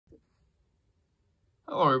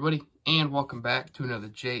Hello everybody, and welcome back to another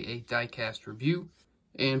Diecast review.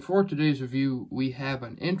 And for today's review, we have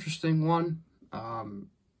an interesting one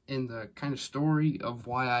in the kind of story of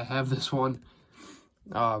why I have this one.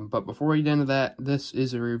 But before we get into that, this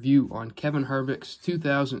is a review on Kevin Harvick's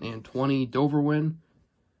 2020 Dover win.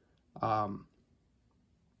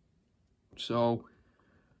 So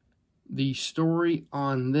the story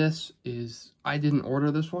on this is I didn't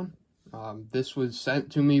order this one. This was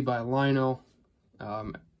sent to me by Lionel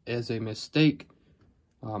as a mistake.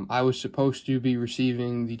 I was supposed to be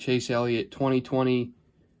receiving the Chase Elliott 2020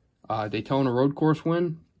 Daytona road course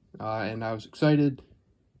win, and I was excited.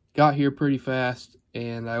 Got here pretty fast,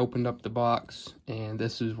 and I opened up the box, and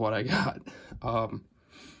this is what I got.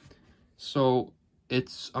 So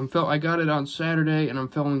I got it on Saturday, and I'm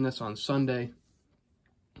filming this on Sunday.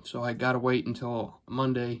 So I gotta wait until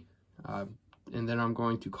Monday, and then I'm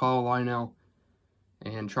going to call Lionel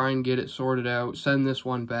and try and get it sorted out, send this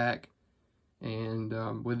one back, and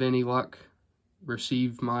with any luck,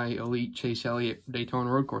 receive my Elite Chase Elliott Daytona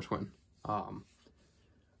road course win.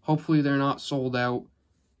 Hopefully they're not sold out,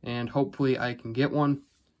 and hopefully I can get one.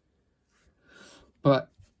 But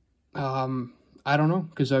I don't know,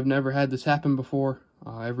 because I've never had this happen before.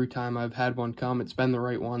 Every time I've had one come, it's been the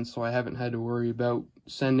right one, so I haven't had to worry about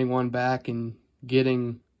sending one back and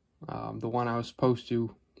getting the one I was supposed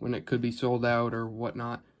to when it could be sold out or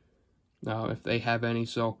whatnot, if they have any.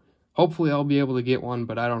 So hopefully I'll be able to get one,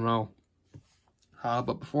 but I don't know.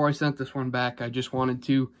 But before I sent this one back, I just wanted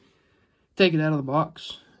to take it out of the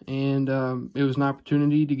box, and it was an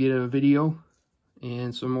opportunity to get a video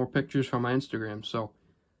and some more pictures from my Instagram. So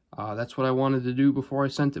that's what I wanted to do before I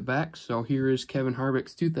sent it back. So here is Kevin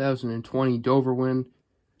Harvick's 2020 Dover win.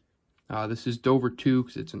 This is Dover 2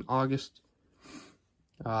 because it's in August.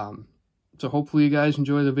 So hopefully you guys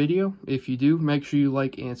enjoy the video. If you do, make sure you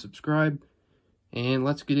like and subscribe. And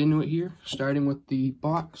let's get into it here, starting with the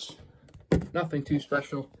box. Nothing too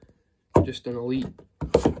special, just an Elite.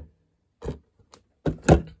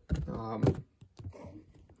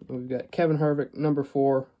 We've got Kevin Harvick, number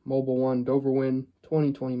 4, Mobile 1 Dover win,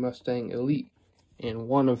 2020 Mustang Elite, and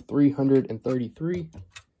one of 333.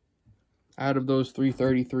 Out of those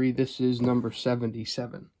 333, this is number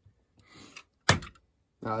 77.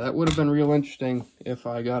 That would have been real interesting if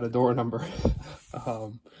I got a door number.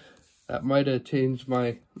 That might have changed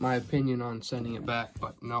my opinion on sending it back,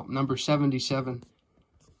 but no, number 77.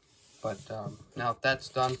 But now that that's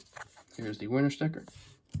done, here's the winner sticker.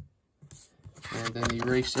 And then the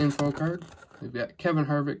race info card. We've got Kevin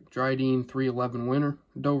Harvick, Dryden 311 winner,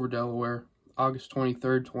 Dover, Delaware, August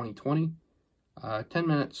 23rd, 2020. 10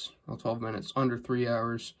 minutes, well, 12 minutes, under 3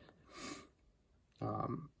 hours.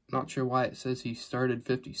 Not sure why it says he started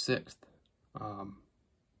 56th.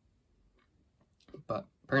 But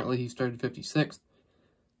apparently he started 56th.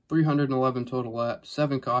 311 total laps,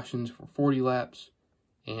 7 cautions for 40 laps,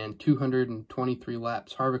 and 223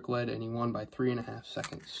 laps Harvick led, and he won by 3.5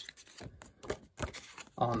 seconds.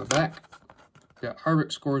 On the back, got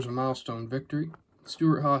Harvick scores a milestone victory.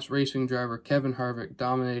 Stewart-Haas racing driver Kevin Harvick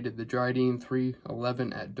dominated the Dryden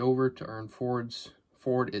 311 at Dover to earn Ford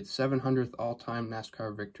its 700th all-time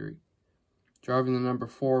NASCAR victory. Driving the number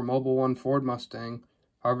 4 Mobile 1 Ford Mustang,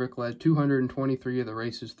 Harvick led 223 of the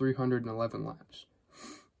race's 311 laps.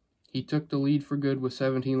 He took the lead for good with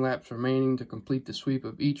 17 laps remaining to complete the sweep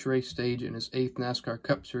of each race stage in his 8th NASCAR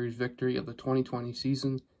Cup Series victory of the 2020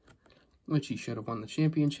 season, which he should have won the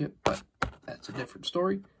championship, but that's a different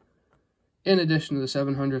story. In addition to the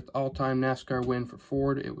 700th all-time NASCAR win for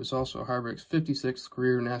Ford, it was also Harvick's 56th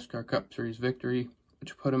career NASCAR Cup Series victory,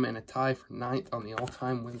 which put him in a tie for 9th on the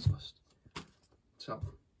all-time wins list. So,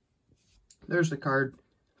 there's the card.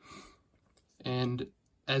 And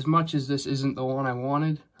as much as this isn't the one I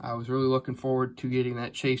wanted, I was really looking forward to getting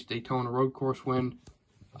that Chase Daytona road course win.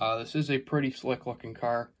 This is a pretty slick-looking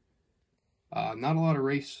car. Not a lot of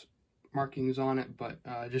race markings on it, but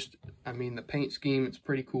the paint scheme, it's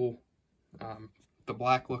pretty cool. The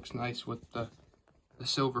black looks nice with the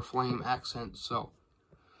silver flame accent, so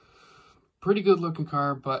pretty good looking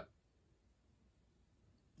car, but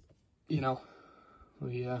I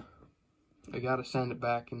gotta send it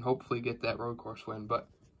back and hopefully get that road course win. But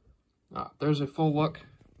there's a full look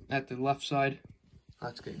at the left side.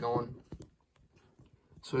 Let's get going.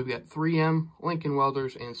 So we've got 3M, Lincoln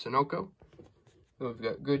Welders, and Sunoco. Then we've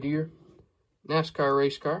got Goodyear, NASCAR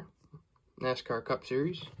race car, NASCAR Cup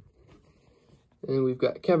Series. And we've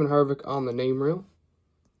got Kevin Harvick on the name reel,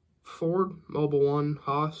 Ford, Mobile 1,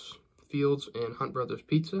 Haas, Fields, and Hunt Brothers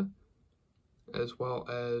Pizza, as well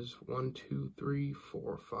as 1, 2, 3,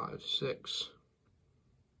 4, 5, 6.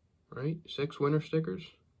 Right? 6 winner stickers.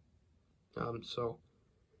 So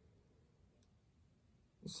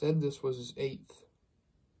He said this was his 8th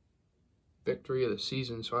victory of the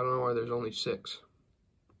season, so I don't know why there's only 6.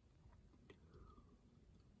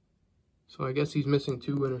 So I guess he's missing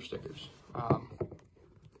 2 winner stickers. But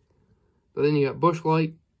then you got Busch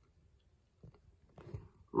Light,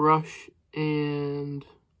 Rush, and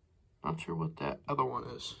not sure what that other one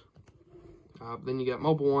is. Then you got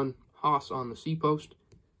Mobile One, Haas on the C post,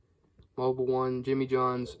 Mobile One, Jimmy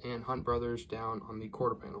John's, and Hunt Brothers down on the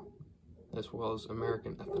quarter panel, as well as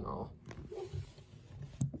American Ethanol.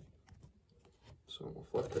 So we'll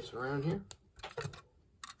flip this around here.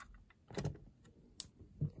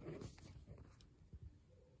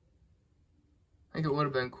 I think it would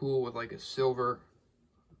have been cool with like a silver,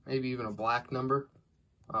 maybe even a black number.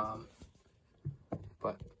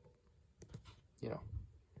 But, you know.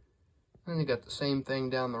 And you got the same thing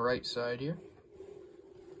down the right side here.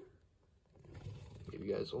 Give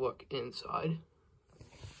you guys a look inside.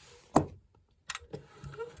 And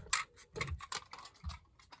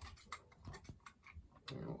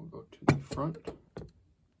we'll go to the front.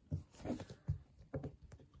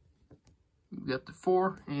 We've got the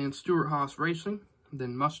 4 and Stewart Haas Racing,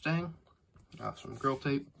 then Mustang, some grill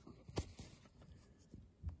tape.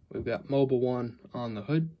 We've got Mobile One on the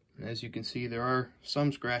hood. As you can see, there are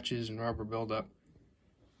some scratches and rubber buildup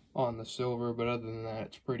on the silver, but other than that,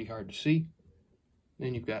 it's pretty hard to see.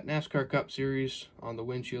 Then you've got NASCAR Cup Series on the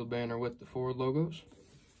windshield banner with the Ford logos.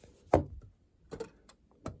 And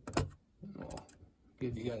I'll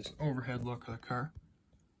give you guys an overhead look of the car.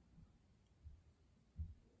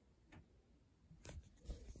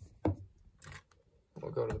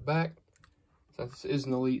 We'll go to the back. Since this is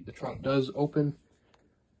an Elite, the trunk does open.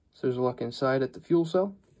 So there's a look inside at the fuel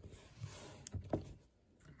cell.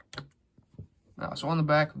 So on the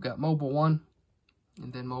back, we've got Mobile One,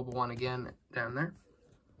 and then Mobile One again down there.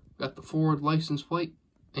 Got the Ford license plate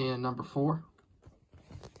and number 4.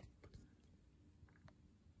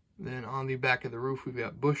 Then on the back of the roof, we've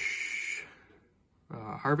got Busch,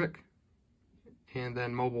 Harvick, and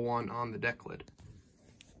then Mobile One on the deck lid.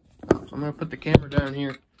 So I'm going to put the camera down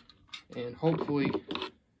here and hopefully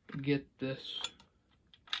get this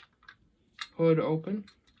hood open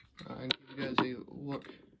and give you guys a look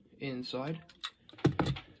inside.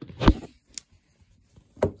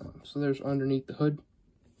 So there's underneath the hood.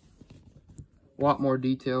 A lot more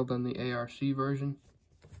detailed than the ARC version.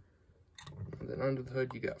 And then under the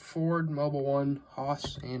hood you got Ford, Mobile One,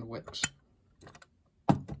 Haas, and Wicks.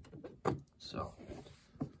 So,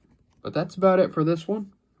 but that's about it for this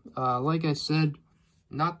one. Like I said,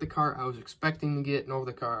 not the car I was expecting to get, nor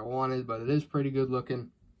the car I wanted, but it is pretty good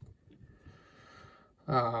looking.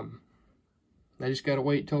 I just gotta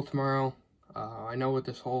wait till tomorrow. I know with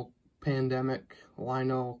this whole pandemic,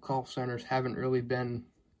 Lionel call centers haven't really been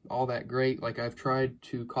all that great. Like, I've tried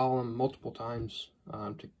to call them multiple times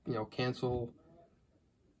to, you know, cancel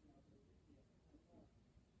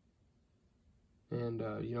and,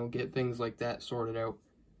 you know, get things like that sorted out.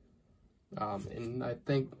 And I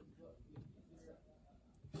think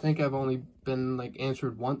I've only been, like,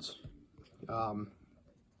 answered once.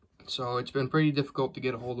 So it's been pretty difficult to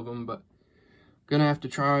get a hold of them, but gonna have to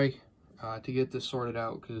try to get this sorted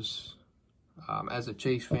out, because as a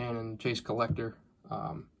Chase fan and Chase collector,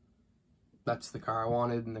 that's the car I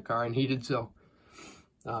wanted and the car I needed. So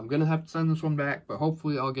I'm gonna have to send this one back, but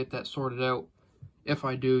hopefully I'll get that sorted out. If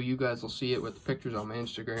I do, you guys will see it with the pictures on my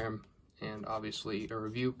Instagram, and obviously a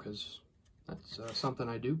review, because that's something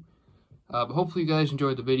I do. But hopefully you guys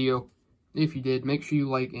enjoyed the video. If you did, make sure you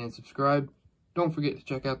like and subscribe. Don't forget to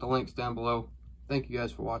check out the links down below. Thank you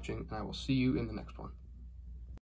guys for watching, and I will see you in the next one.